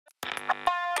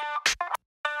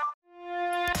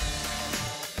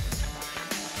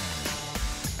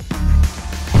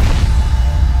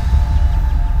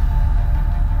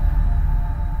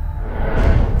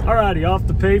Alrighty, off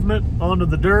the pavement onto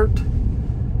the dirt.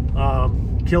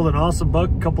 Killed an awesome buck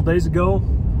a couple days ago.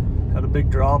 Had a big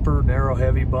dropper, narrow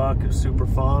heavy buck. It was super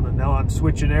fun. And now I'm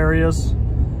switching areas.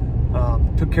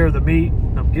 Took care of the meat.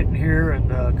 I'm getting here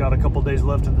and got a couple days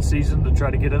left in the season to try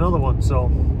to get another one. So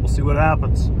we'll see what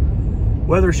happens.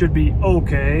 Weather should be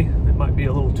okay. It might be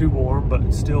a little too warm, but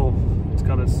it's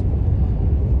kind of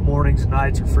mornings and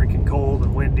nights are freaking cold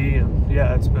and windy, and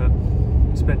yeah, it's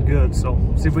been good. So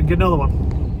see if we can get another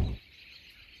one.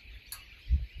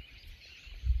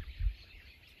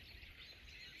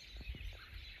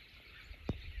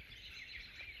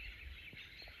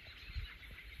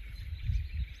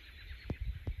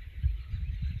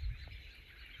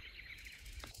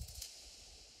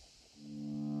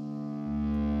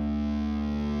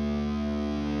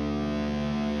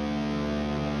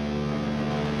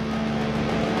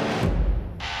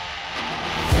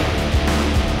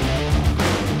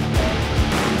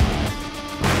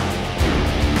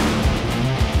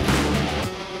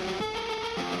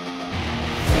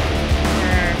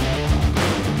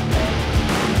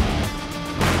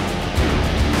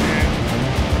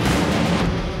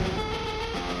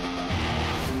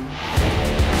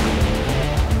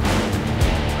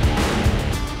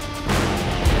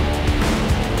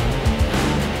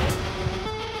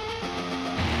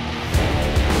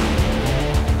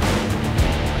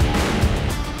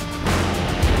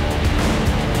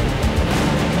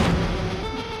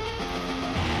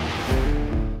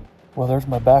 Well, there's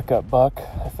my backup buck.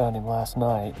 I found him last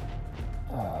night.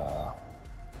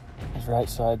 His right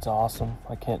side's awesome.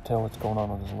 I can't tell what's going on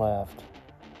with his left.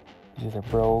 He's either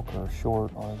broke or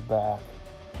short on his back.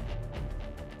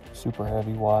 Super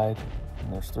heavy, wide,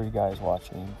 and there's 3 guys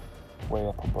watching him way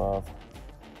up above.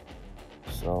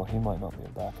 So he might not be a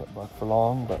backup buck for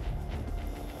long, but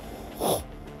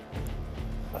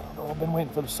I don't know. I've been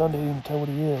waiting for the sun to even tell what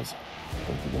he is. I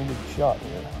think we're gonna get a shot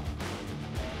here.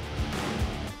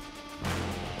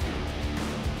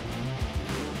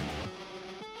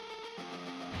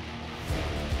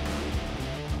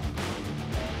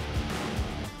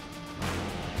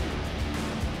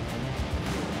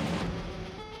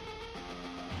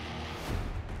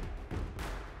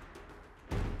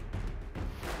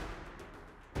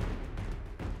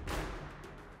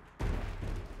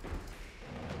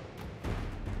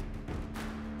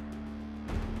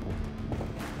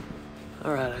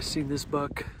 All right, I've seen this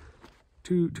buck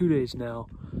two days now.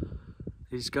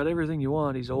 He's got everything you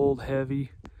want. He's old, heavy,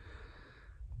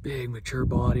 big, mature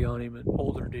body on him, an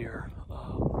older deer.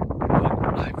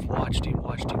 But I've watched him.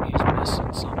 He's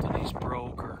missing something. He's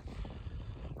broke or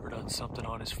done something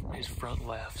on his front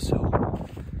left. So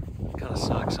it kind of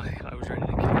sucks. I was ready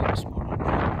to kill him this morning.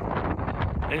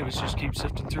 Anyways, just keep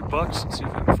sifting through bucks and see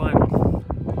if we can find one.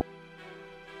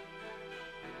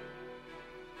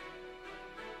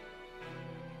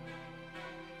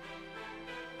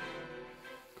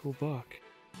 Cool buck.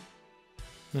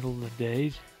 Middle of the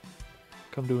day,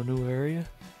 come to a new area.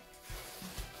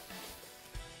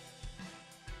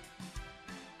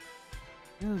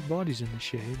 Yeah, his body's in the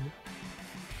shade.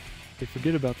 They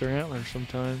forget about their antlers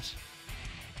sometimes.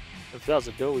 If that was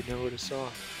a doe, we never would have saw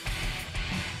it.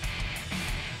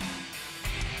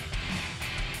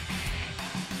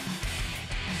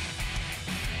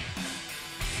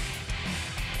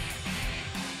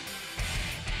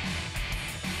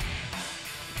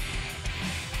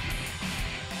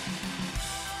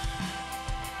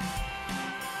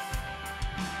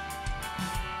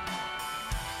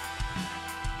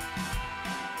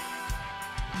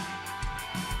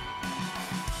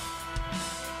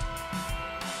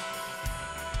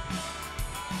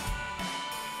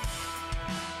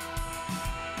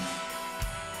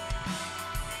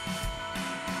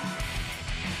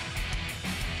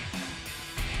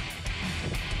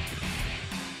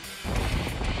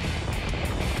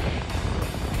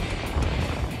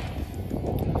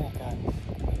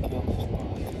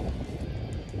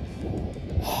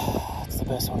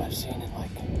 Best one I've seen in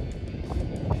like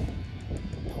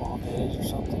 12 days or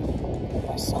something.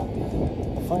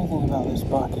 The funny thing about this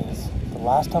buck is the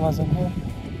last time I was in here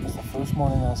was the first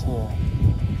morning I was here,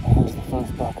 and it was the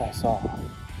first buck I saw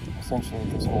essentially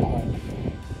this whole hunt.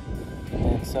 And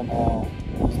then somehow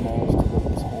he's managed to live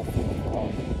this whole freaking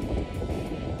time.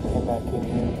 Came back in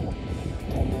here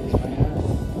 10 days later.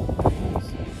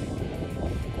 He's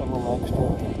got a little extra,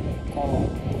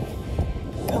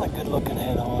 kind of good looking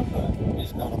head on, but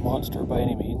he's not a monster by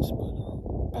any means,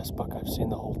 but best buck I've seen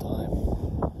the whole time.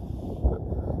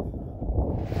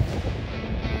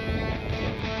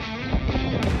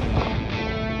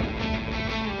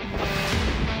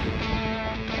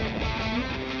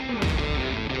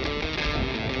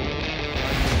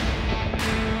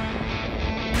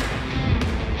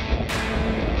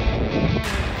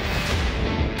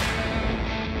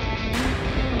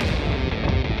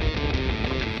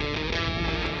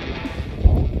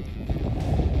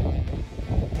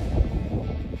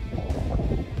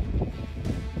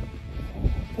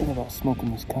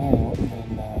 smoking this coyote, and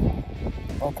then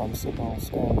the buck I'm sitting on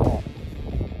stand up.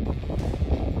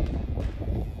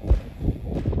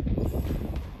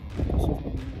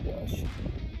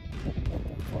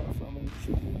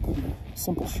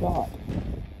 Simple shot.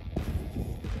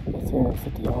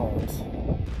 350 yards.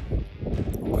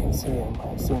 You can see him. I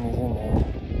assume he's in there.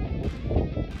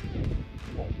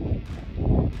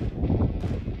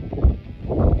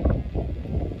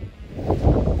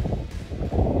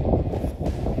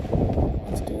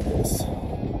 Let's do this.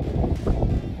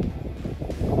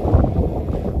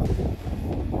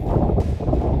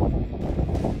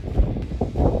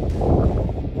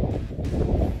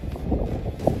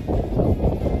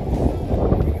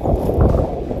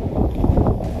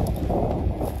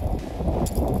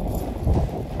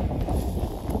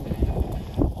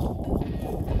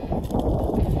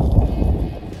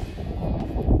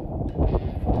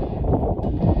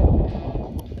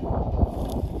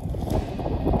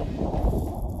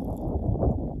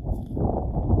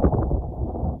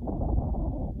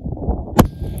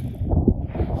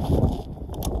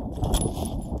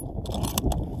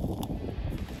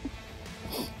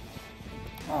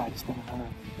 It's been another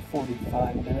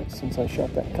 45 minutes since I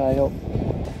shot that coyote.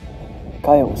 The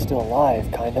coyote was still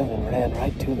alive, kind of, and ran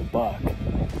right to the buck,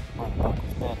 where the buck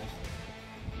was bedded.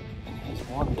 And his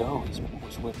one doe he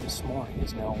was with this morning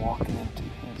is now walking into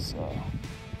his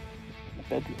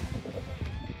bedroom.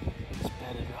 It's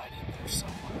bedded right in there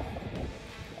somewhere.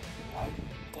 Right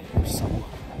there somewhere.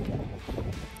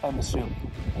 I'm assuming.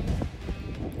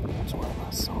 That's where I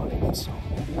last saw him, so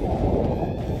maybe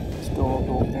let's go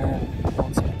over there and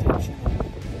want some attention.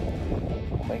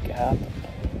 We'll make it happen.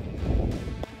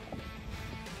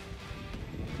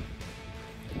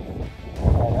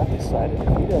 Alright, I've decided if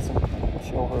he doesn't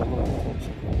show her a little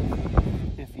attention,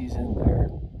 if he's in there,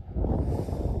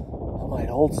 I might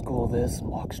old school this and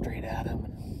walk straight at him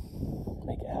and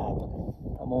make it happen.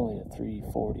 I'm only at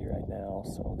 340 right now,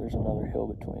 so there's another hill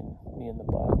between me and the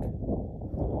buck.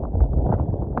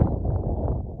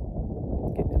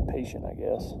 Getting impatient, I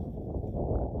guess.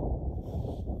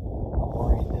 I'm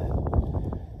worried that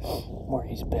where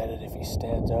he's bedded, if he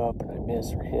stands up and I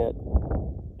miss or hit,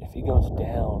 if he goes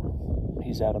down,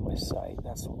 he's out of my sight.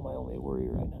 That's my only worry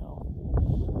right now.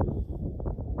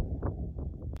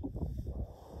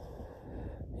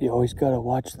 You always gotta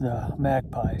watch the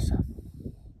magpies.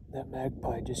 That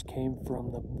magpie just came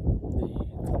from the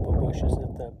clump of bushes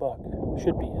that the buck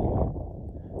should be in.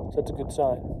 So that's a good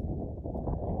sign.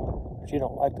 But you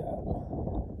don't like that.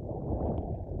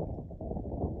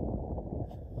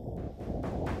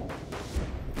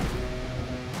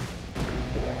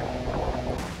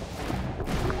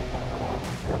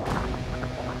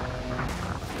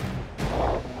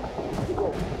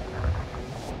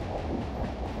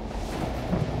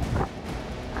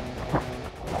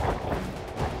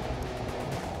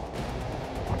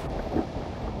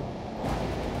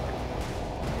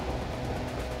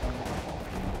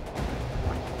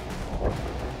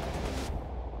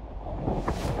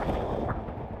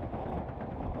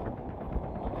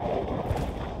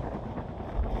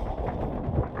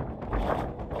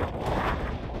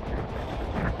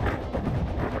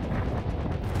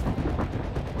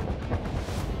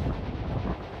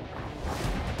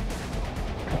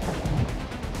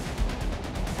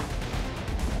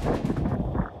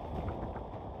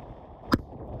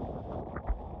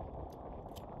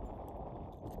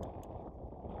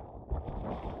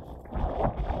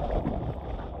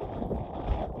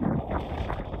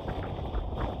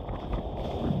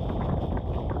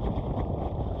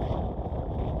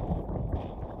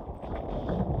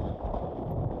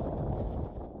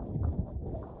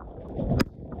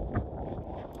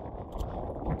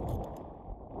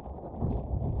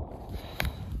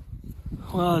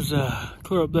 Well, I was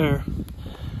clear up there.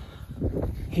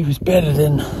 He was bedded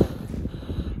in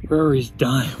wherever he's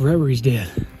dead.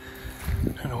 I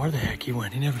don't know where the heck he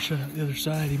went. He never shut out the other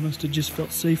side. He must have just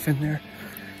felt safe in there.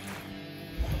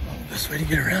 Best way to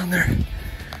get around there. I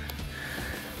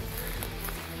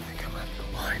think I'm gonna go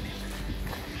behind him.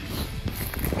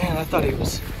 Man, I thought he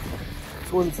was. If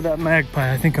it wasn't for that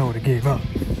magpie, I think I would have gave up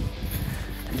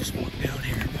and just walked down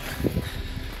here. But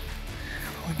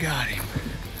we got him.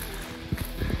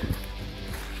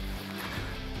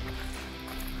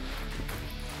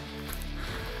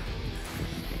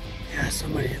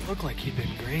 Somebody, it looked like he'd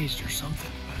been grazed or something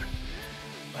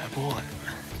by a bullet.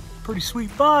 Pretty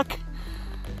sweet buck.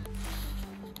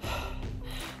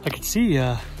 I could see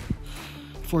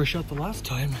before I shot the last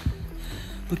time,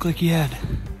 looked like he had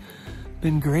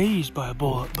been grazed by a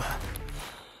bullet, but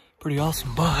pretty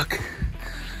awesome buck.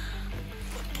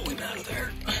 Pull him out of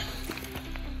there.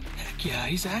 Heck yeah,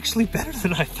 he's actually better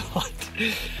than I thought.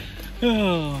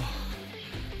 Oh,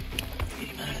 get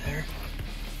him out of there.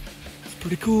 That's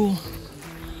pretty cool.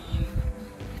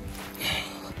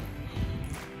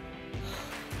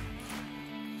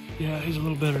 Yeah, he's a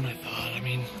little better than I thought. I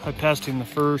mean, I passed him the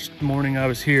first morning I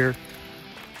was here,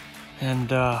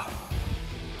 and I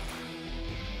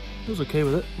was okay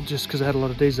with it, just because I had a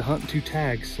lot of days to hunt and 2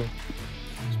 tags, so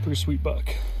it's a pretty sweet buck.